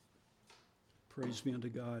Praise be unto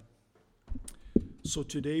God. So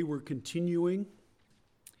today we're continuing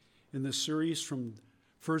in the series from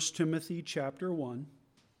 1 Timothy chapter 1,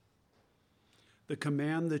 the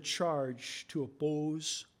command, the charge to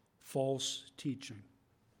oppose false teaching.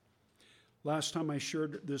 Last time I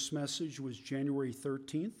shared this message was January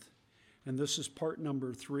 13th, and this is part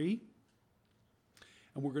number 3.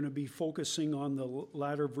 And we're going to be focusing on the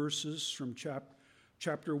latter verses from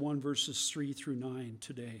chapter 1, verses 3 through 9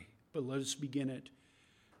 today. But let us begin at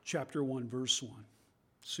chapter 1, verse 1,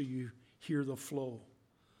 so you hear the flow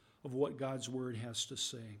of what God's word has to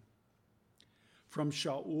say. From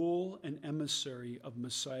Shaul, an emissary of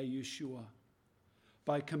Messiah Yeshua,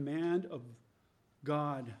 by command of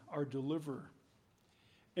God, our deliverer,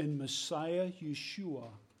 and Messiah Yeshua,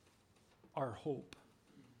 our hope.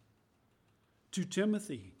 To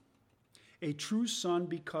Timothy, a true son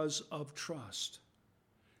because of trust,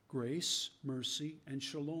 grace, mercy, and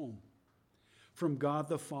shalom from God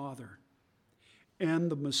the Father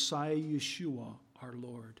and the Messiah Yeshua, our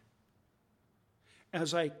Lord.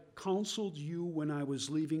 As I counseled you when I was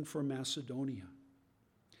leaving for Macedonia,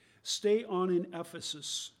 stay on in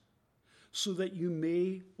Ephesus so that you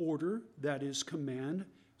may order, that is, command,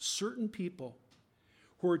 certain people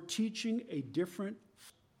who are teaching a different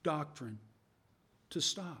doctrine to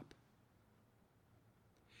stop.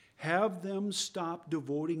 Have them stop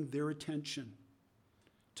devoting their attention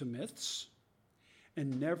to myths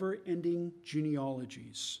and never-ending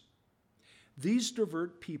genealogies. These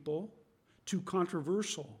divert people to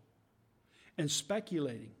controversial and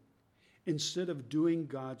speculating instead of doing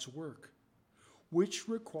God's work, which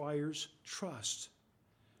requires trust,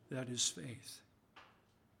 that is faith.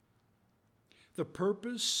 The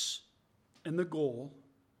purpose and the goal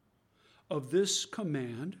of this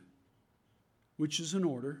command, which is an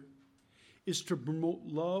order, is to promote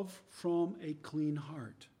love from a clean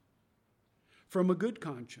heart, from a good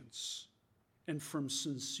conscience, and from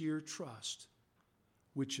sincere trust,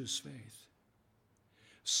 which is faith.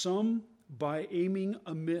 Some, by aiming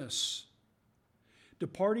amiss,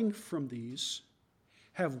 departing from these,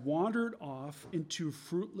 have wandered off into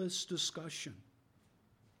fruitless discussion.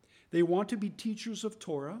 They want to be teachers of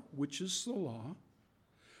Torah, which is the law,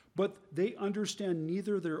 but they understand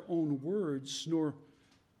neither their own words nor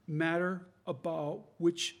matter about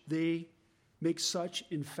which they make such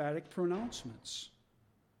emphatic pronouncements,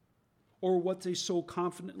 or what they so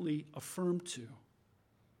confidently affirm to.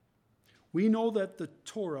 We know that the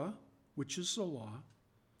Torah, which is the law,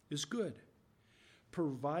 is good,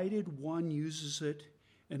 provided one uses it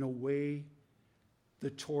in a way the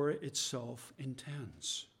Torah itself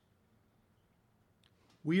intends.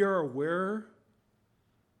 We are aware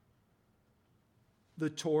the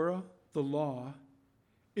Torah, the law,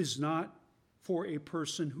 is not for a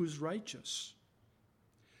person who's righteous,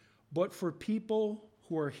 but for people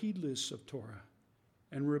who are heedless of Torah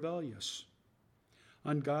and rebellious,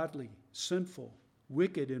 ungodly, sinful,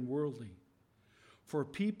 wicked, and worldly, for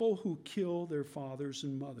people who kill their fathers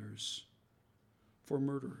and mothers, for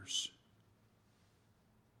murderers.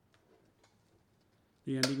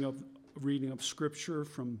 The ending of reading of Scripture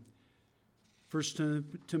from 1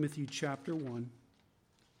 Timothy chapter 1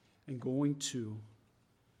 and going to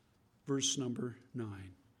verse number 9.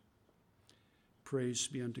 Praise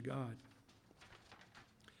be unto God.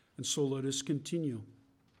 And so let us continue.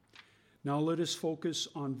 Now let us focus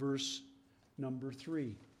on verse number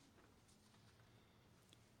 3.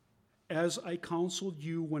 As I counseled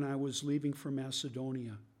you when I was leaving for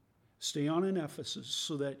Macedonia, stay on in Ephesus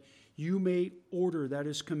so that you may order, that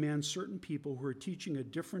is, command certain people who are teaching a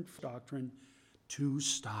different doctrine to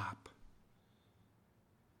stop.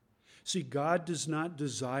 See, God does not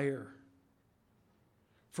desire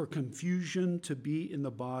for confusion to be in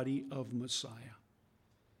the body of Messiah.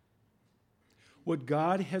 What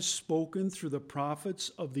God has spoken through the prophets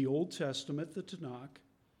of the Old Testament, the Tanakh,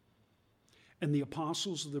 and the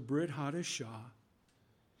apostles of the Brit Hadashah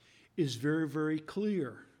is very, very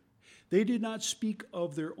clear. They did not speak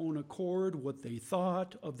of their own accord, what they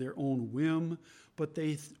thought, of their own whim, but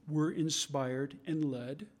they were inspired and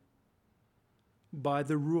led by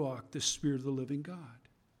the Ruach, the Spirit of the living God.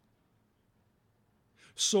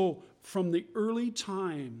 So from the early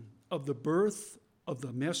time of the birth of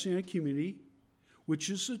the Messianic community, which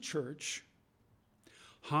is the church,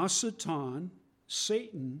 Hasatan,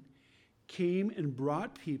 Satan, came and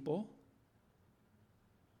brought people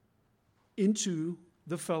into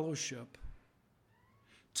the fellowship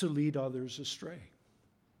to lead others astray.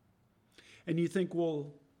 And you think,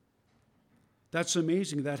 well, that's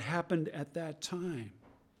amazing. That happened at that time.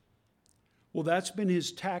 Well, that's been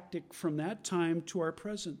his tactic from that time to our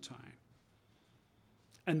present time.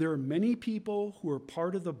 And there are many people who are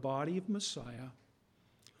part of the body of Messiah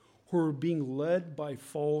who are being led by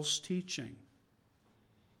false teaching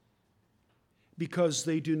because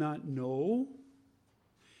they do not know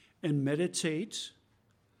and meditate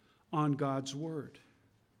on God's word.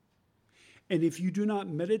 And if you do not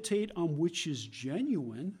meditate on which is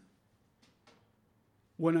genuine,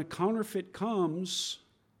 when a counterfeit comes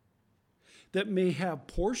that may have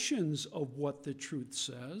portions of what the truth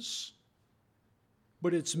says,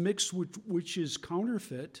 but it's mixed with which is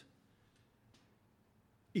counterfeit,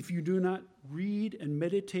 if you do not read and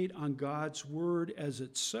meditate on God's word as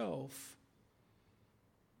itself,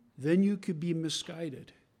 then you could be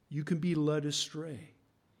misguided. You can be led astray.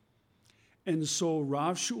 And so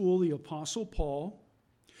Rav Shaul, the Apostle Paul,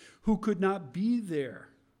 who could not be there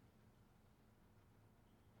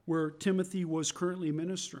where Timothy was currently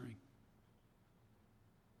ministering,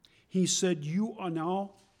 he said,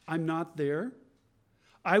 I'm not there.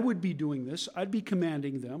 I would be doing this. I'd be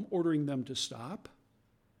commanding them, ordering them to stop.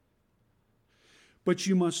 But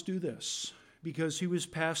you must do this, because he was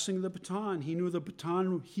passing the baton. He knew the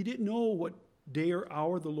baton. He didn't know what day or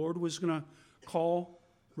hour the Lord was going to call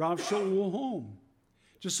Rav Shaul home.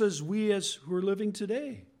 Just as who are living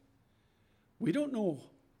today. We don't know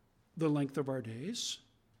the length of our days.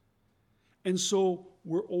 And so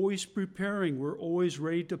we're always preparing. We're always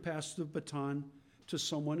ready to pass the baton to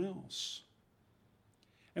someone else.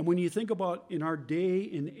 And when you think about in our day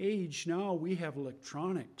and age now, we have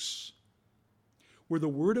electronics where the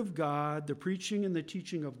Word of God, the preaching and the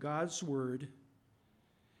teaching of God's Word,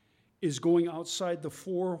 is going outside the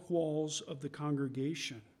four walls of the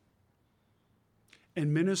congregation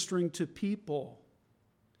and ministering to people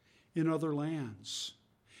in other lands.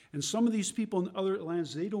 And some of these people in other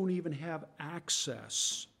lands, they don't even have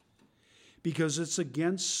access because it's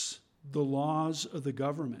against the laws of the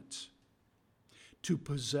government to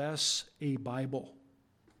possess a Bible.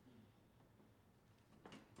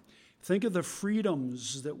 Think of the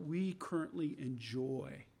freedoms that we currently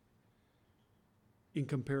enjoy in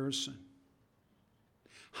comparison.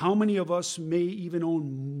 How many of us may even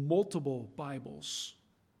own multiple Bibles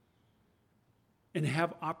and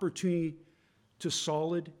have opportunity to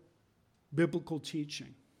solid biblical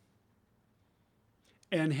teaching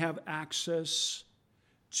and have access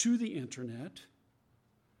to the internet?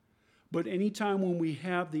 But anytime when we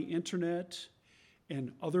have the internet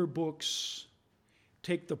and other books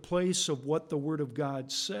take the place of what the Word of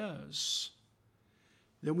God says,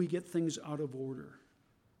 then we get things out of order.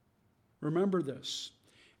 Remember this.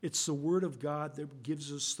 It's the Word of God that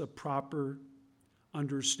gives us the proper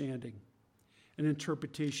understanding and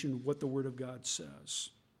interpretation of what the Word of God says.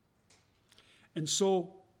 And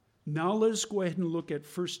so now let us go ahead and look at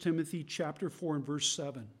 1 Timothy chapter 4 and verse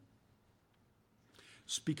 7.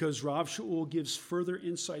 It's because Rav Shaul gives further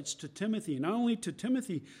insights to Timothy, not only to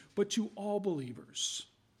Timothy, but to all believers.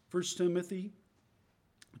 1 Timothy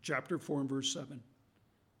chapter 4 and verse 7.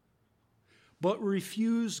 But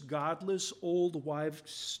refuse godless old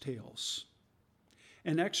wives' tales,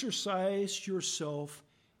 and exercise yourself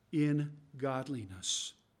in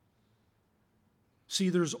godliness. See,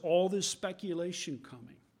 there's all this speculation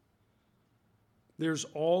coming. There's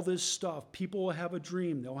all this stuff. People will have a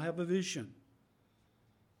dream. They'll have a vision.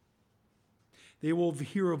 They will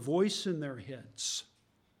hear a voice in their heads.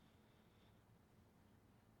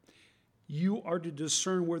 You are to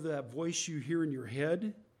discern whether that voice you hear in your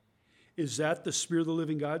head, is that the Spirit of the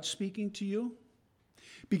living God speaking to you?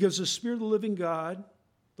 Because the Spirit of the living God,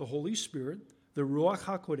 the Holy Spirit, the Ruach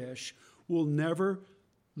HaKodesh, will never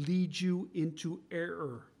lead you into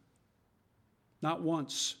error. Not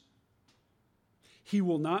once. He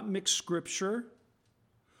will not mix Scripture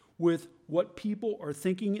with what people are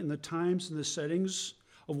thinking in the times and the settings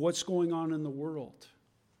of what's going on in the world.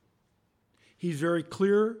 He's very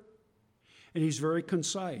clear and he's very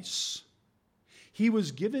concise. He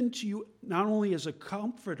was given to you not only as a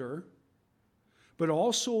comforter, but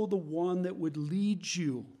also the one that would lead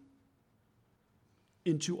you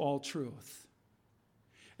into all truth.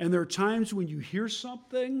 And there are times when you hear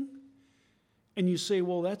something and you say,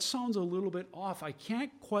 well, that sounds a little bit off. I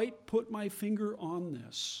can't quite put my finger on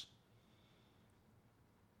this.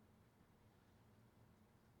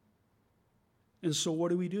 And so what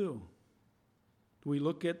do? Do we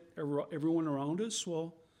look at everyone around us?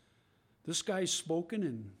 Well, this guy's spoken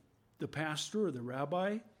and the pastor or the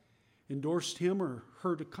rabbi endorsed him or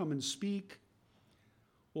her to come and speak.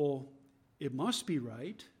 Well, it must be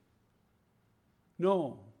right.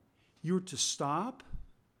 No, you're to stop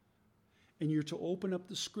and you're to open up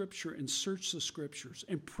the Scripture and search the Scriptures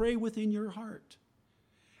and pray within your heart.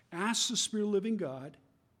 Ask the Spirit of the living God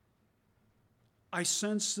I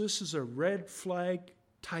sense this is a red flag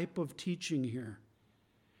type of teaching here.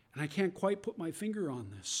 And I can't quite put my finger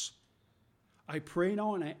on this. I pray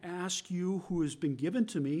now and I ask you who has been given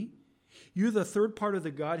to me, you the third part of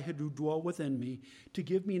the Godhead who dwell within me, to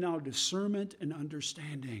give me now discernment and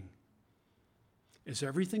understanding. Is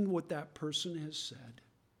everything what that person has said,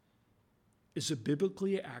 is it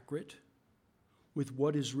biblically accurate with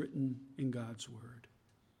what is written in God's word?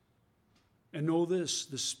 And know this,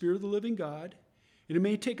 the Spirit of the living God, and it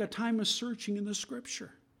may take a time of searching in the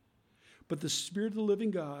Scripture, but the Spirit of the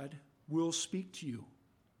living God will speak to you,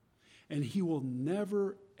 and he will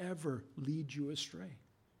never, ever lead you astray.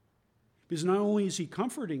 Because not only is he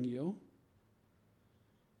comforting you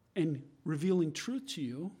and revealing truth to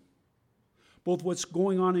you, both what's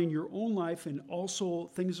going on in your own life and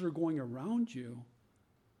also things that are going around you,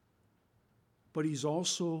 but he's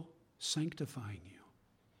also sanctifying you.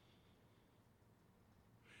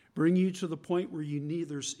 Bring you to the point where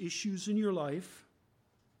there's issues in your life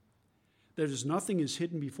that is nothing is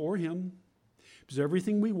hidden before him, because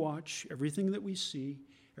everything we watch, everything that we see,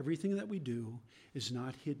 everything that we do is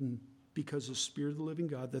not hidden, because the Spirit of the living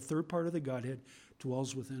God, the third part of the Godhead,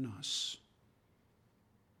 dwells within us.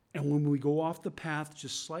 And when we go off the path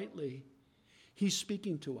just slightly, he's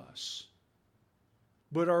speaking to us.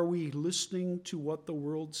 But are we listening to what the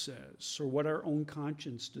world says, or what our own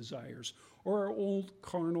conscience desires, or our old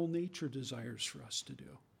carnal nature desires for us to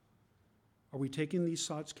do? Are we taking these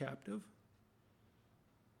thoughts captive?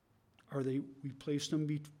 We place them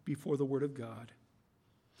before the Word of God?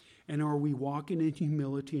 And are we walking in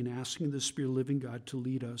humility and asking the Spirit of the living God to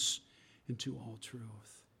lead us into all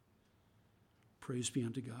truth? Praise be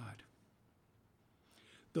unto God.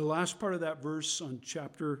 The last part of that verse on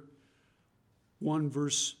chapter 1,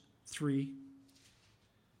 verse 3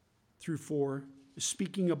 through 4 is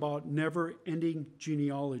speaking about never-ending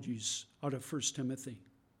genealogies out of 1 Timothy.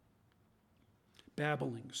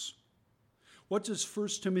 Babblings. What does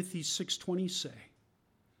 1 Timothy 6:20 say?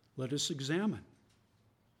 Let us examine.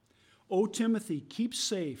 O Timothy, keep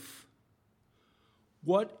safe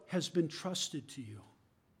what has been trusted to you.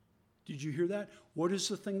 Did you hear that? What is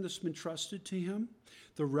the thing that's been trusted to him?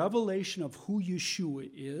 The revelation of who Yeshua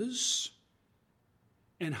is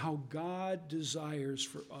and how God desires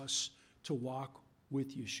for us to walk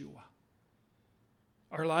with Yeshua.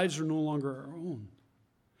 Our lives are no longer our own.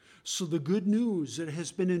 So the good news that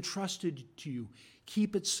has been entrusted to you,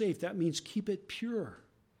 keep it safe. That means keep it pure.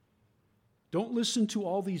 Don't listen to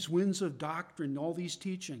all these winds of doctrine, all these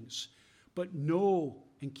teachings, but know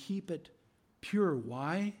and keep it pure.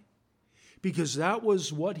 Why? Because that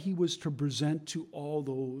was what he was to present to all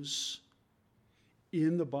those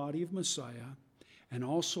in the body of Messiah, and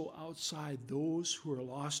also outside those who are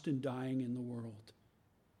lost and dying in the world.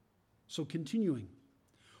 So continuing.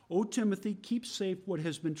 O Timothy, keep safe what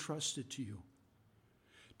has been trusted to you.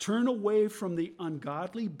 Turn away from the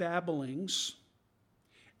ungodly babblings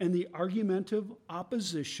and the argumentative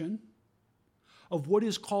opposition of what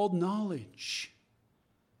is called knowledge.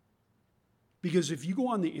 Because if you go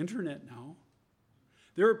on the internet now,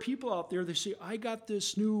 there are people out there that say, I got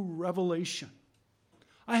this new revelation.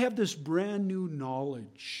 I have this brand new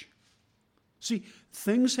knowledge. See,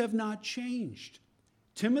 things have not changed.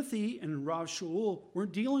 Timothy and Rav Shaul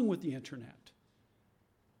weren't dealing with the internet.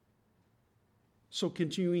 So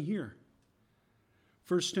continuing here.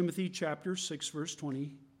 1 Timothy chapter 6, verse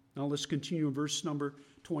 20. Now let's continue in verse number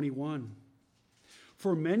 21.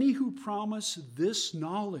 For many who promise this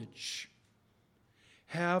knowledge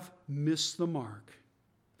have missed the mark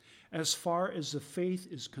as far as the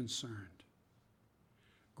faith is concerned.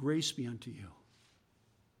 Grace be unto you.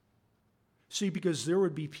 See, because there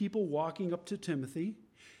would be people walking up to Timothy,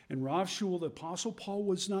 and Rav Shaul, the Apostle Paul,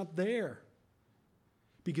 was not there,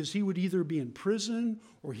 because he would either be in prison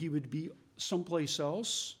or he would be someplace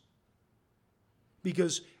else.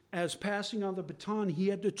 Because as passing on the baton, he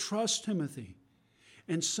had to trust Timothy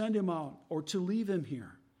and send him out or to leave him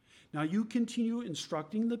here. Now you continue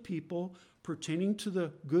instructing the people pertaining to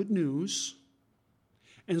the good news.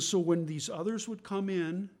 And so when these others would come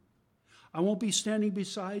in, I won't be standing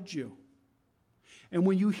beside you. And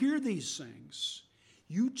when you hear these things,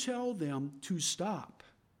 you tell them to stop.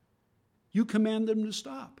 You command them to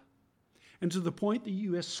stop. And to the point that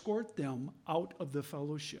you escort them out of the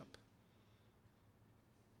fellowship.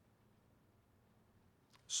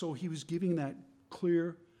 So he was giving that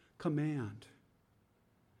clear command.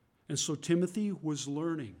 And so Timothy was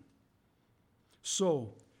learning.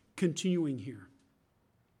 So, continuing here.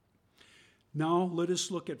 Now let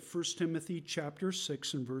us look at 1 Timothy chapter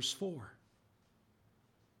 6 and verse 4.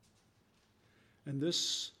 And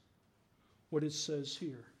this, what it says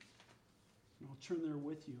here. I'll turn there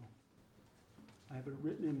with you. I have it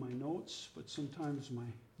written in my notes, but sometimes my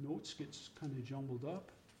notes get kind of jumbled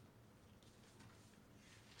up.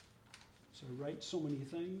 So I write so many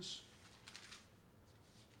things.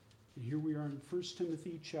 And here we are in 1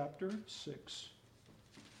 Timothy chapter 6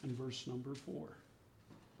 and verse number 4.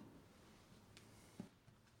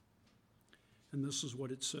 And this is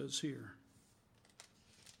what it says here.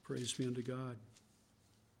 Praise be unto God.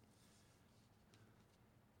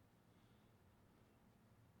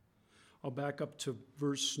 I'll back up to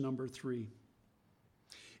verse number 3.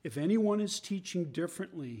 If anyone is teaching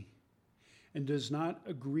differently and does not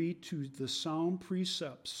agree to the sound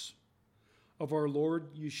precepts of our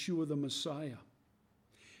Lord Yeshua the Messiah,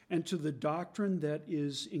 and to the doctrine that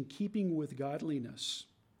is in keeping with godliness,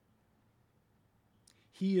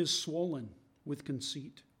 he is swollen with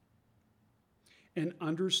conceit and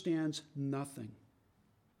understands nothing.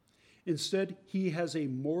 Instead, he has a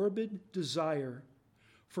morbid desire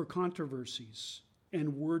for controversies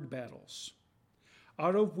and word battles,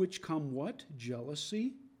 out of which come what?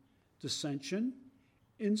 Jealousy, dissension,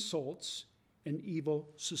 insults, and evil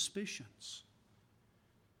suspicions.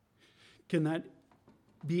 Can that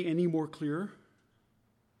be any more clear?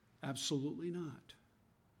 Absolutely not.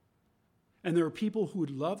 And there are people who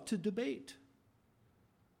would love to debate.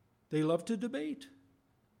 They love to debate.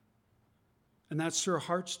 And that's their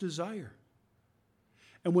heart's desire.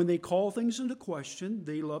 And when they call things into question,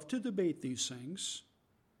 they love to debate these things.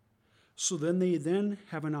 So then they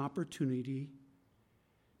have an opportunity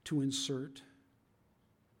to insert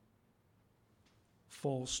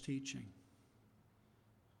false teaching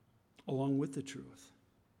along with the truth.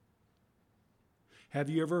 Have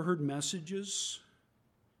you ever heard messages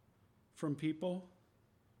from people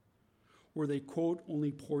where they quote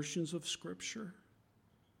only portions of Scripture?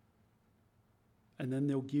 And then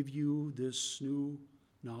they'll give you this new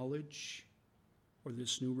knowledge or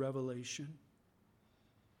this new revelation.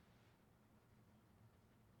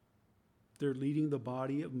 They're leading the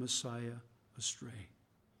body of Messiah astray.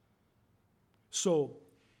 So,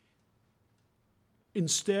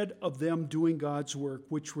 instead of them doing God's work,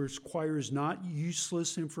 which requires not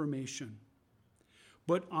useless information,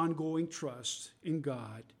 but ongoing trust in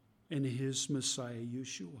God and his Messiah,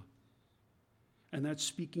 Yeshua. And that's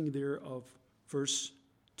speaking there of 1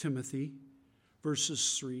 Timothy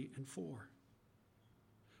verses 3 and 4.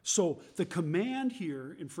 So the command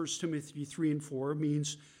here in 1 Timothy 3 and 4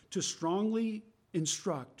 means to strongly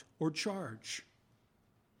instruct or charge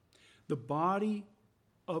the body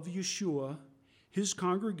of Yeshua, his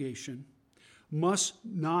congregation, must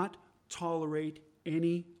not tolerate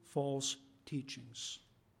any false teachings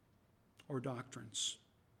or doctrines.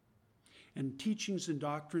 And teachings and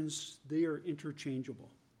doctrines, they are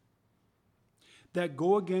interchangeable, that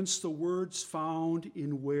go against the words found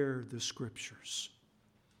in where? The Scriptures.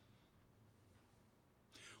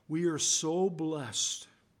 We are so blessed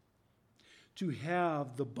to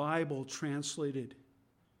have the Bible translated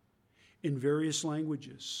in various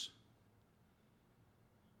languages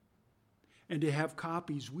and to have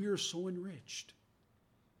copies. We are so enriched.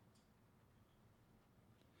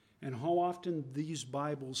 And how often these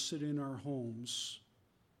Bibles sit in our homes,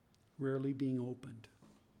 rarely being opened.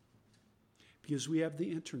 Because we have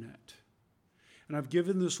the internet. And I've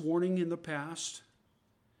given this warning in the past,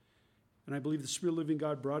 and I believe the Spirit of the living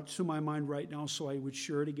God brought it to my mind right now, so I would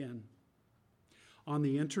share it again. On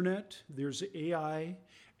the internet, there's AI,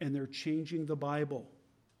 and they're changing the Bible.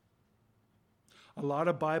 A lot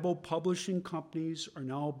of Bible publishing companies are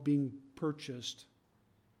now being purchased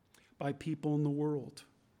by people in the world.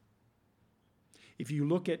 If you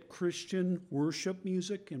look at Christian worship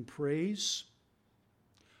music and praise,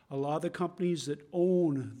 a lot of the companies that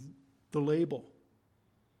own the label,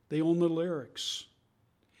 they own the lyrics,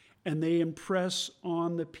 and they impress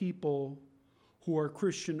on the people who are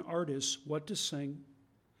Christian artists what to sing,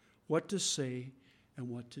 what to say, and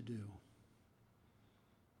what to do.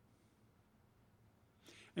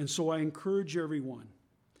 And so I encourage everyone,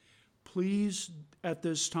 please at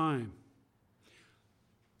this time,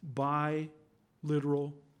 buy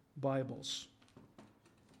literal Bibles.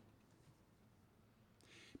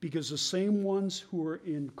 Because the same ones who are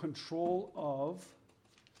in control of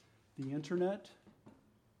the internet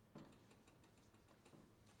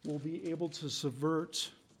will be able to subvert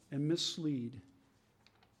and mislead.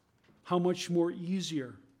 How much more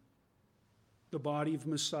easier the body of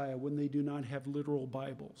Messiah when they do not have literal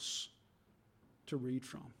Bibles to read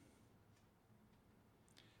from.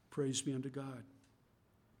 Praise be unto God.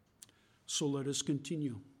 So let us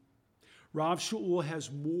continue. Rav Shaul has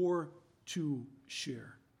more to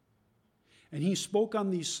share. And he spoke on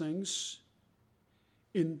these things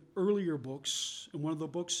in earlier books, and one of the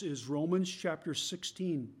books is Romans chapter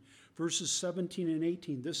 16, verses 17 and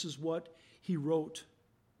 18. This is what he wrote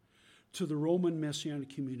to the Roman Messianic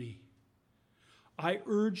community. I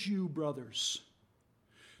urge you, brothers,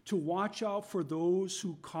 to watch out for those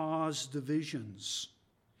who cause divisions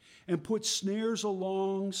and put snares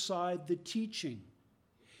alongside the teaching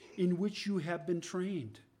in which you have been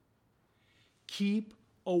trained. Keep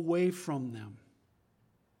away from them.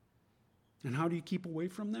 And how do you keep away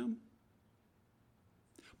from them?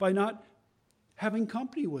 By not having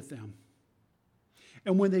company with them.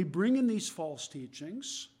 And when they bring in these false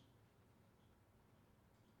teachings,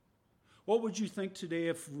 what would you think today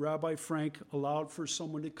if Rabbi Frank allowed for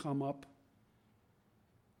someone to come up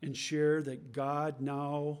and share that God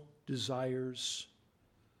now desires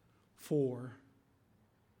for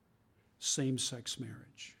same-sex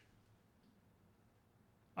marriage?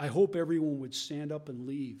 I hope everyone would stand up and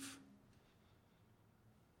leave.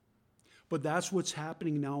 But that's what's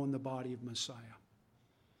happening now in the body of Messiah.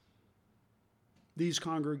 These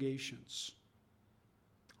congregations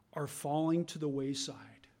are falling to the wayside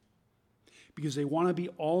because they want to be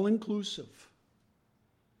all-inclusive,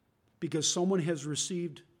 because someone has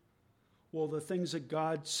received, well, the things that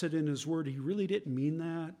God said in his word, he really didn't mean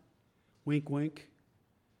that. Wink, wink.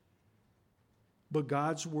 But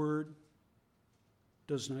God's word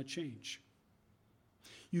does not change.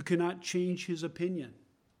 You cannot change his opinion.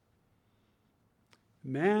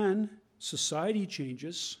 Man, society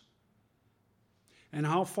changes. And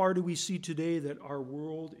how far do we see today that our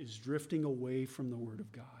world is drifting away from the Word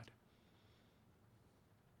of God?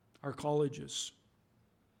 Our colleges,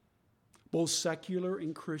 both secular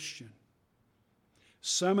and Christian,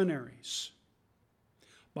 seminaries,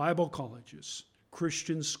 Bible colleges,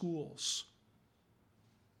 Christian schools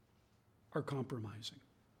are compromising.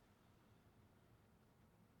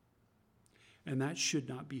 And that should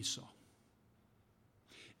not be so.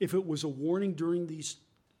 If it was a warning during these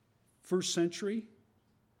first century,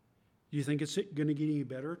 do you think it's going to get any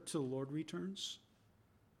better till the Lord returns?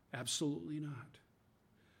 Absolutely not.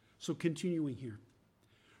 So continuing here.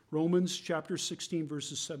 Romans chapter 16,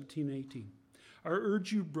 verses 17 and 18. I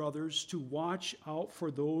urge you, brothers, to watch out for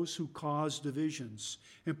those who cause divisions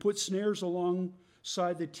and put snares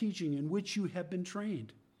alongside the teaching in which you have been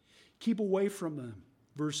trained. Keep away from them.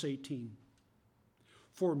 Verse 18.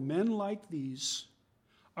 For men like these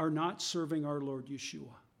are not serving our Lord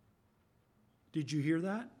Yeshua. Did you hear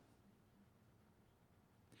that?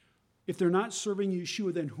 If they're not serving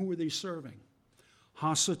Yeshua, then who are they serving?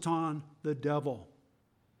 Hasatan, the devil.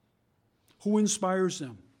 Who inspires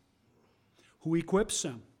them? Who equips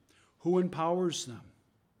them? Who empowers them?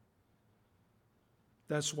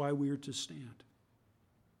 That's why we are to stand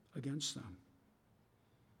against them.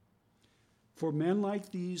 For men like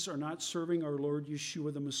these are not serving our Lord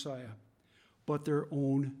Yeshua the Messiah, but their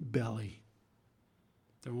own belly,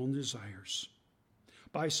 their own desires.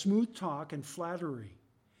 By smooth talk and flattery,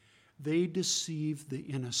 they deceive the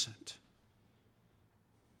innocent.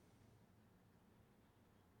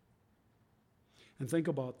 And think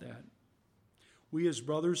about that. We as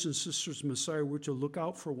brothers and sisters of Messiah, we're to look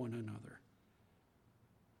out for one another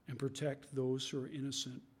and protect those who are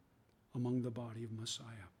innocent among the body of Messiah.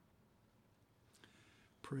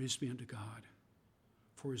 Praise be unto God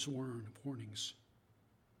for his warnings,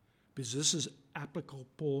 because this is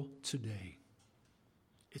applicable today.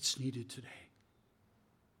 It's needed today.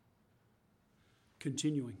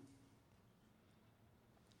 Continuing.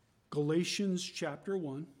 Galatians chapter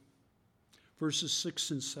 1, verses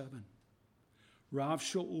 6 and 7. Rav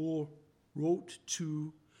Shaul wrote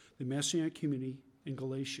to the Messianic community in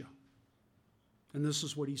Galatia. And this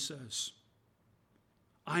is what he says.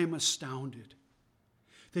 I am astounded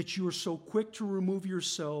that you are so quick to remove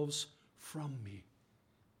yourselves from me.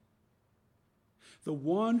 The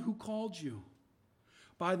one who called you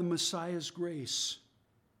by the Messiah's grace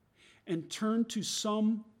and turned to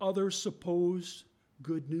some other supposed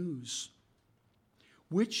good news,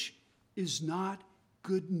 which is not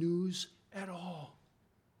good news at all.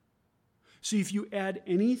 See, if you add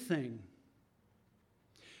anything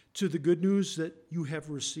to the good news that you have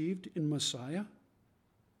received in Messiah,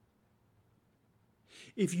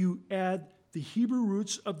 if you add the Hebrew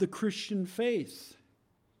roots of the Christian faith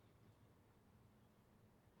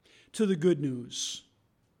to the good news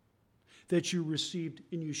that you received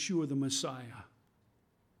in Yeshua the Messiah,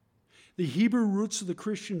 the Hebrew roots of the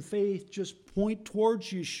Christian faith just point towards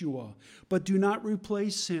Yeshua, but do not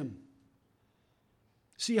replace him.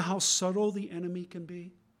 See how subtle the enemy can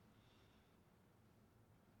be?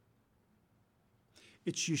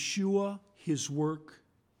 It's Yeshua, his work,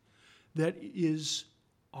 that is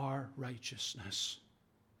our righteousness.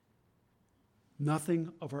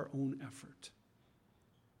 Nothing of our own effort.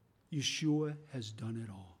 Yeshua has done it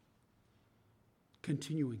all.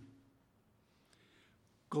 Continuing.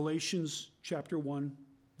 Galatians chapter 1,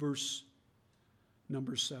 verse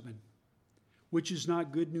number 7, which is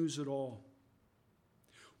not good news at all.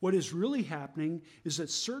 What is really happening is that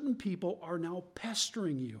certain people are now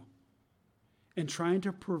pestering you and trying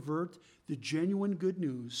to pervert the genuine good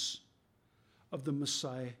news of the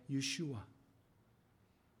Messiah, Yeshua.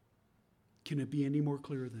 Can it be any more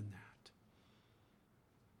clear than that?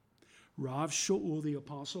 Rav Shaul, the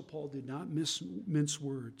Apostle Paul, did not mince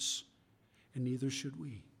words, and neither should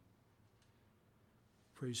we.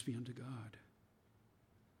 Praise be unto God.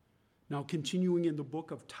 Now, continuing in the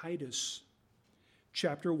book of Titus,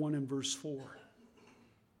 chapter 1 and verse 4.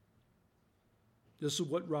 This is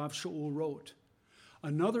what Rav Shaul wrote.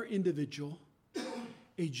 Another individual,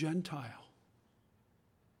 a Gentile,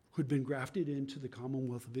 who'd been grafted into the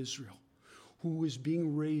Commonwealth of Israel, who was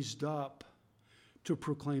being raised up to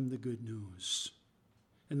proclaim the good news.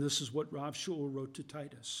 And this is what Rav Shaul wrote to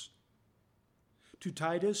Titus. To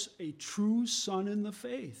Titus, a true son in the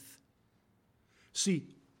faith.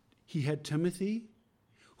 See, he had Timothy,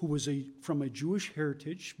 who was from a Jewish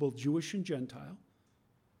heritage, both Jewish and Gentile.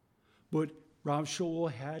 But Rav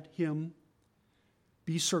Shaul had him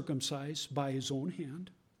be circumcised by his own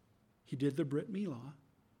hand. He did the Brit Milah,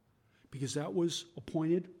 because that was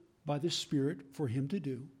appointed by the Spirit for him to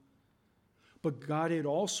do. But God had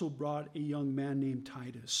also brought a young man named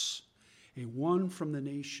Titus, a one from the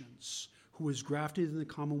nations, who was grafted in the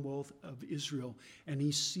Commonwealth of Israel, and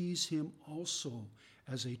he sees him also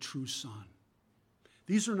as a true son.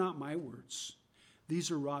 These are not my words.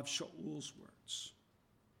 These are Rav Shaul's words.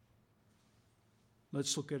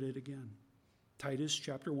 Let's look at it again. Titus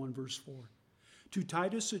chapter 1, verse 4. To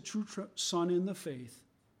Titus, a true son in the faith,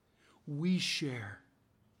 we share.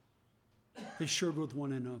 They shared with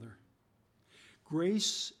one another.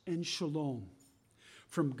 Grace and shalom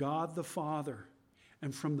from God the Father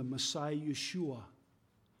and from the Messiah Yeshua,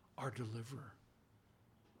 our deliverer.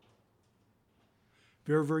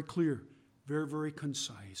 Very, very clear, very, very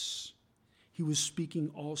concise. He was speaking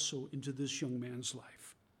also into this young man's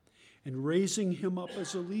life and raising him up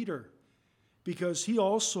as a leader, because he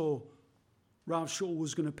also, Rav Shaul,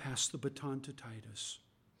 was going to pass the baton to Titus.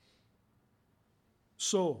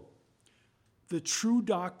 So, the true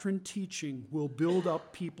doctrine teaching will build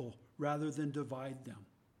up people rather than divide them.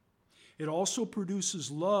 It also produces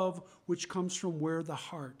love, which comes from where the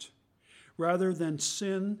heart, rather than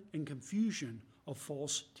sin and confusion of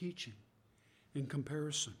false teaching in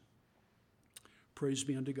comparison. Praise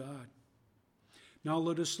be unto God. Now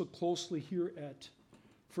let us look closely here at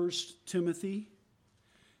 1 Timothy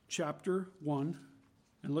chapter 1,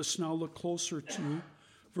 and let's now look closer to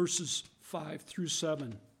verses 5 through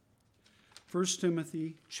 7. 1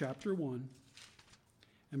 Timothy chapter 1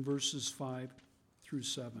 and verses 5 through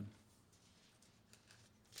 7.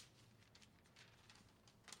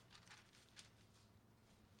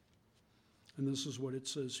 And this is what it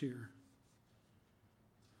says here.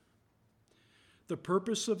 The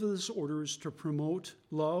purpose of this order is to promote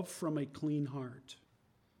love from a clean heart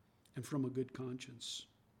and from a good conscience,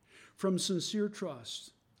 from sincere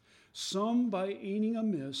trust. Some, by aiming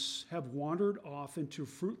amiss, have wandered off into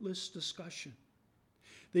fruitless discussion.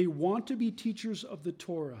 They want to be teachers of the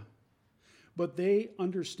Torah, but they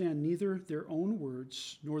understand neither their own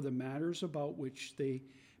words nor the matters about which they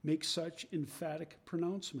make such emphatic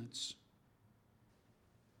pronouncements.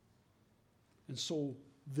 And so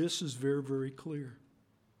this is very, very clear.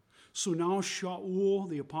 So now Shaul,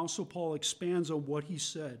 the Apostle Paul, expands on what he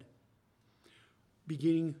said,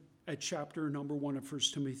 beginning at chapter number 1 of 1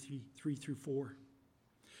 Timothy 3 through 4.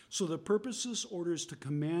 So the purpose of this order is to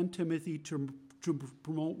command Timothy to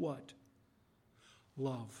promote what?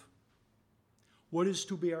 Love. What is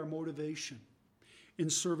to be our motivation in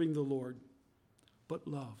serving the Lord? But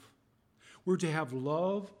love. We're to have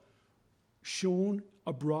love shown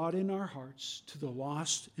abroad in our hearts to the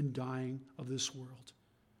lost and dying of this world.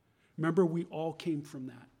 Remember, we all came from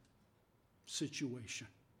that situation.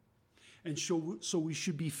 And so we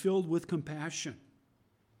should be filled with compassion.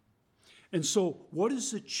 And so, what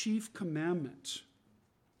is the chief commandment?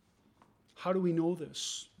 How do we know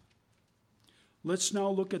this? Let's now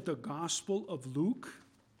look at the Gospel of Luke.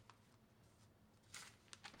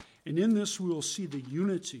 And in this, we will see the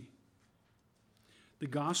unity. The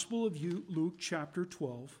Gospel of Luke, chapter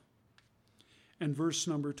 12, and verse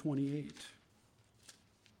number 28.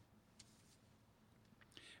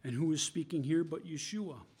 And who is speaking here but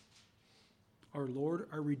Yeshua, our Lord,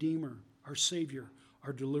 our Redeemer, our Savior,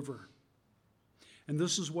 our Deliverer. And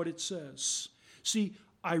this is what it says. See,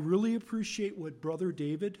 I really appreciate what Brother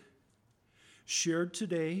David shared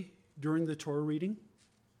today during the Torah reading.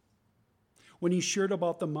 When he shared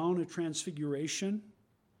about the Mount of Transfiguration,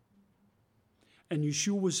 and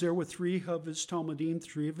Yeshua was there with 3 of his Talmudim,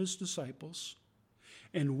 3 of his disciples.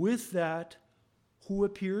 And with that, who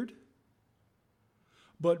appeared?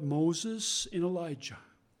 But Moses and Elijah.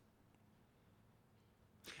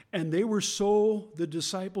 And the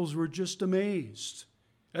disciples were just amazed,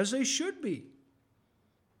 as they should be.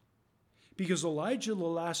 Because Elijah, the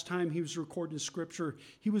last time he was recorded in Scripture,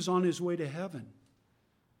 he was on his way to heaven.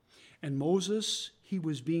 And Moses, he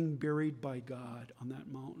was being buried by God on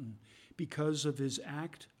that mountain. Because of his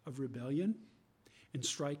act of rebellion and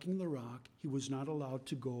striking the rock, he was not allowed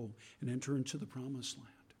to go and enter into the promised land.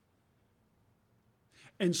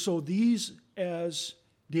 And so these, as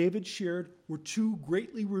David shared, were 2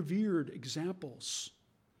 greatly revered examples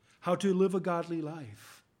how to live a godly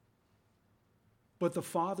life. But the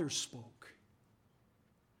Father spoke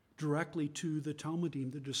directly to the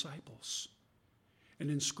Talmudim, the disciples.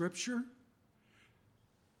 And in Scripture,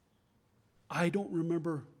 I don't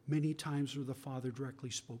remember many times where the Father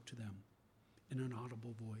directly spoke to them in an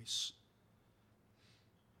audible voice.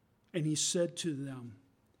 And he said to them,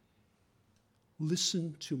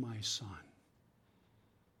 "Listen to my son."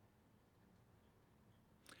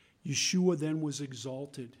 Yeshua then was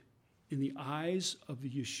exalted in the eyes of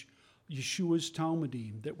Yeshua's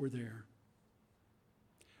Talmudim that were there,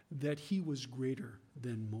 that he was greater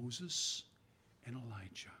than Moses and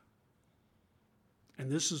Elijah. And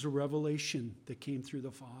this is a revelation that came through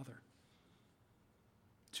the Father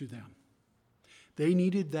to them. They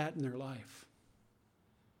needed that in their life,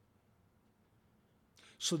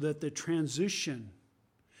 so that the transition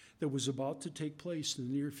that was about to take place in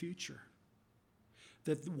the near future,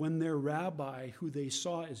 that when their rabbi, who they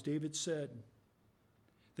saw, as David said,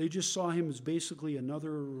 they just saw him as basically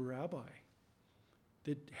another rabbi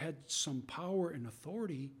that had some power and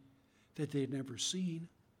authority that they had never seen.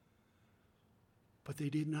 But they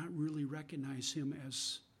did not really recognize him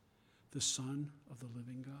as the Son of the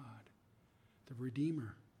living God, the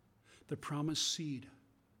Redeemer, the promised seed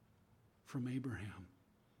from Abraham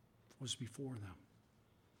was before them.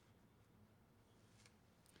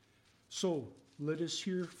 So let us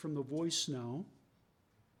hear from the voice now,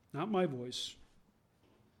 not my voice,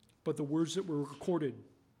 but the words that were recorded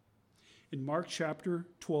in Mark chapter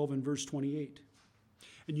 12 and verse 28.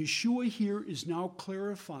 And Yeshua here is now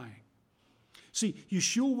clarifying. See,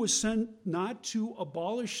 Yeshua was sent not to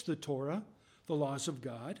abolish the Torah, the laws of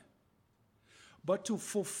God, but to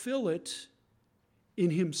fulfill it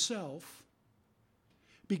in himself.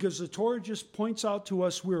 Because the Torah just points out to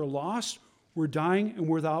us we're lost, we're dying, and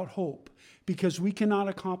we're without hope. Because we cannot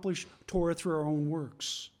accomplish Torah through our own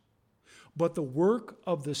works. But the work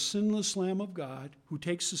of the sinless Lamb of God, who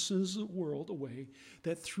takes the sins of the world away,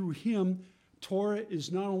 that through him, Torah is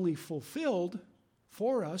not only fulfilled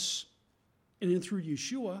for us, and then through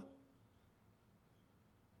Yeshua,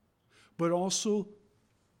 but also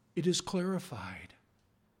it is clarified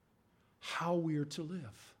how we are to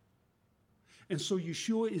live. And so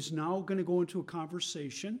Yeshua is now going to go into a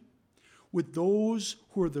conversation with those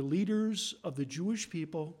who are the leaders of the Jewish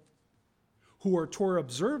people, who are Torah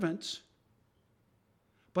observant,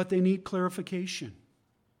 but they need clarification.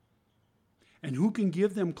 And who can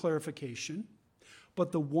give them clarification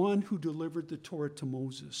but the one who delivered the Torah to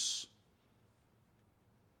Moses?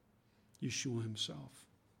 Yeshua himself.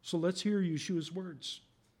 So let's hear Yeshua's words.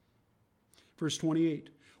 Verse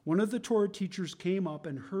 28. One of the Torah teachers came up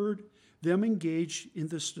and heard them engage in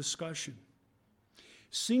this discussion.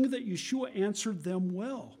 Seeing that Yeshua answered them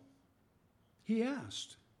well, he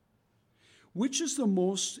asked, "Which is the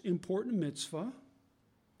most important mitzvah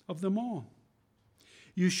of them all?"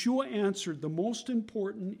 Yeshua answered, "The most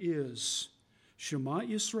important is Shema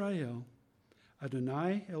Yisrael,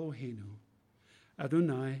 Adonai Eloheinu,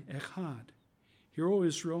 Adonai Echad. Hear, O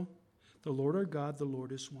Israel, the Lord our God, the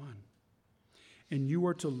Lord is one. And you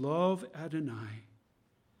are to love Adonai,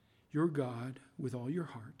 your God, with all your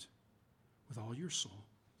heart, with all your soul,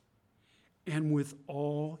 and with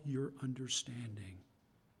all your understanding,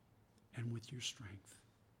 and with your strength."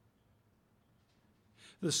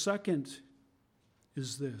 The second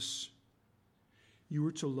is this: you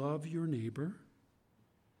are to love your neighbor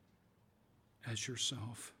as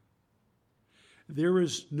yourself. There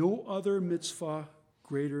is no other mitzvah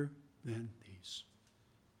greater than these.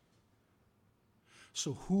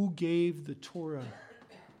 So who gave the Torah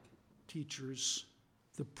teachers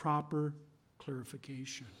the proper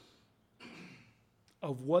clarification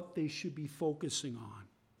of what they should be focusing on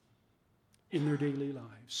in their daily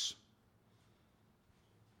lives?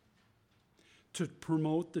 to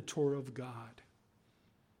promote the Torah of God,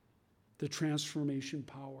 the transformation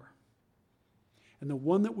power. And the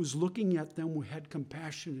one that was looking at them had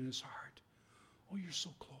compassion in his heart. Oh, you're so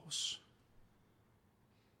close.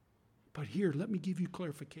 But here, let me give you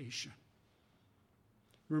clarification.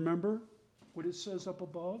 Remember what it says up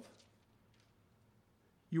above?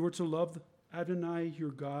 You are to love Adonai,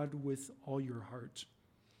 your God, with all your heart,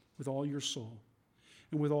 with all your soul,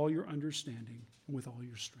 and with all your understanding, and with all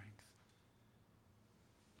your strength.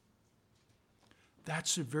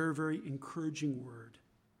 That's a very, very encouraging word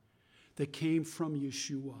that came from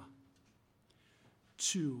Yeshua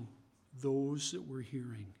to those that were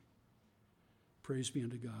hearing. Praise be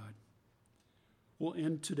unto God. We'll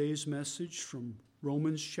end today's message from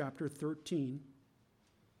Romans chapter 13,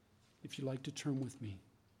 if you'd like to turn with me.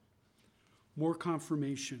 More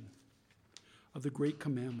confirmation of the great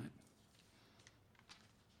commandment.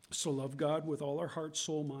 So love God with all our heart,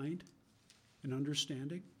 soul, mind, and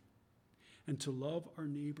understanding, and to love our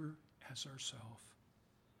neighbor as ourselves.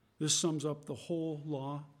 This sums up the whole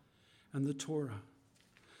law and the Torah.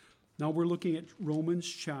 Now we're looking at Romans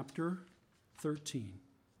chapter 13.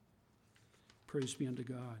 Praise be unto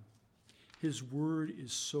God. His word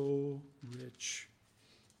is so rich.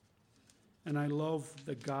 And I love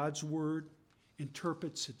that God's word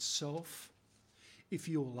interprets itself if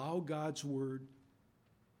you allow God's word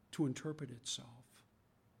to interpret itself.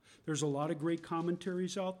 There's a lot of great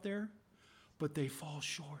commentaries out there, but they fall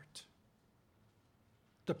short.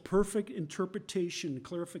 The perfect interpretation,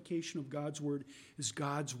 clarification of God's word is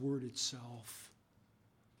God's word itself,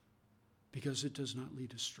 because it does not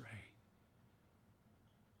lead astray.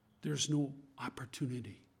 There's no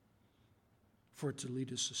opportunity for it to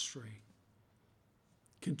lead us astray.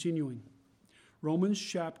 Continuing, Romans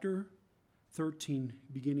chapter 13,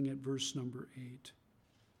 beginning at verse number 8.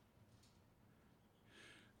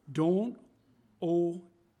 Don't owe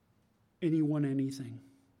anyone anything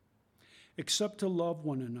except to love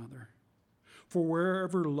one another. For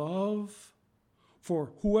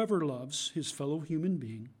whoever loves his fellow human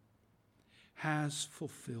being has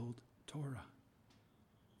fulfilled Torah.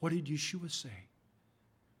 What did Yeshua say?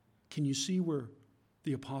 Can you see where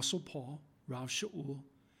the Apostle Paul, Rav Shaul,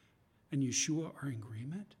 and Yeshua are in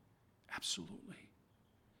agreement? Absolutely.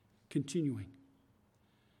 Continuing.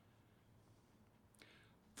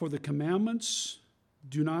 For the commandments,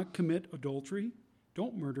 do not commit adultery,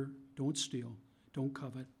 don't murder, don't steal, don't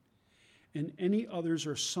covet, and any others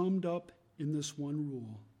are summed up in this one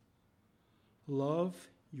rule: love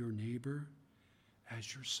your neighbor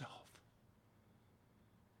as yourself.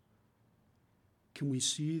 Can we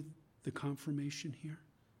see the confirmation here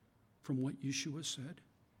from what Yeshua said?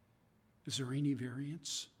 Is there any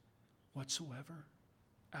variance whatsoever?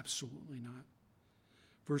 Absolutely not.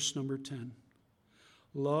 Verse number 10.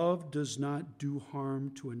 Love does not do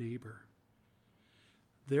harm to a neighbor.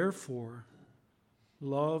 Therefore,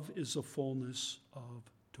 love is the fullness of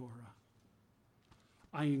Torah.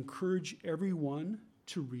 I encourage everyone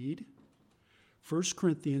to read 1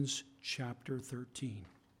 Corinthians chapter 13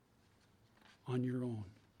 on your own,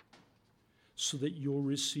 so that you'll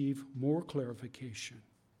receive more clarification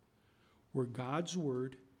where God's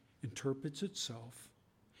word interprets itself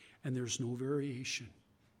and there's no variation.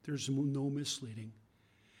 There's no misleading,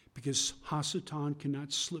 because Hasatan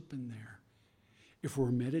cannot slip in there if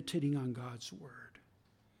we're meditating on God's word,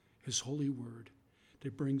 his holy word,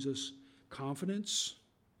 that brings us confidence,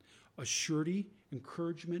 a surety,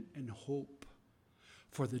 encouragement, and hope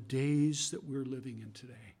for the days that we're living in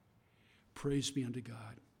today. Praise be unto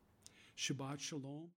God. Shabbat shalom.